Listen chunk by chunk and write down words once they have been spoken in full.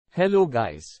Hello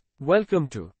guys. Welcome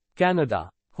to Canada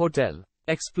Hotel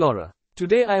Explorer.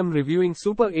 Today I am reviewing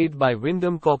Super 8 by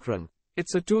Wyndham Cochrane.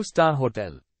 It's a 2-star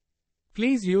hotel.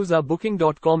 Please use our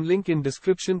booking.com link in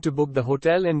description to book the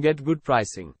hotel and get good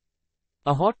pricing.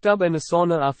 A hot tub and a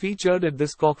sauna are featured at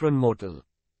this Cochrane motel.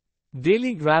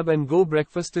 Daily grab and go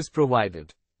breakfast is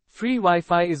provided. Free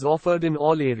Wi-Fi is offered in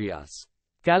all areas.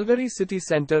 Calgary city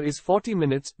center is 40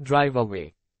 minutes drive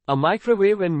away. A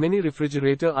microwave and mini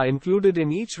refrigerator are included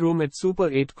in each room at Super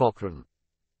 8 Cochrane.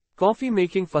 Coffee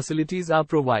making facilities are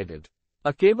provided.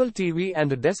 A cable TV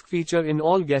and a desk feature in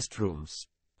all guest rooms.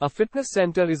 A fitness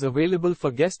center is available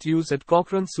for guest use at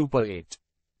Cochrane Super 8.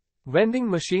 Vending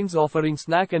machines offering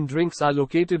snack and drinks are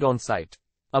located on site.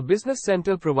 A business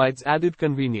center provides added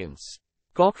convenience.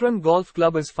 Cochrane Golf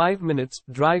Club is 5 minutes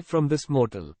drive from this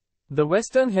motel. The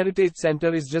Western Heritage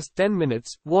Center is just 10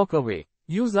 minutes walk away.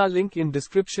 Use our link in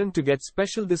description to get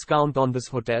special discount on this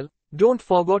hotel. Don't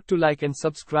forget to like and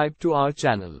subscribe to our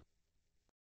channel.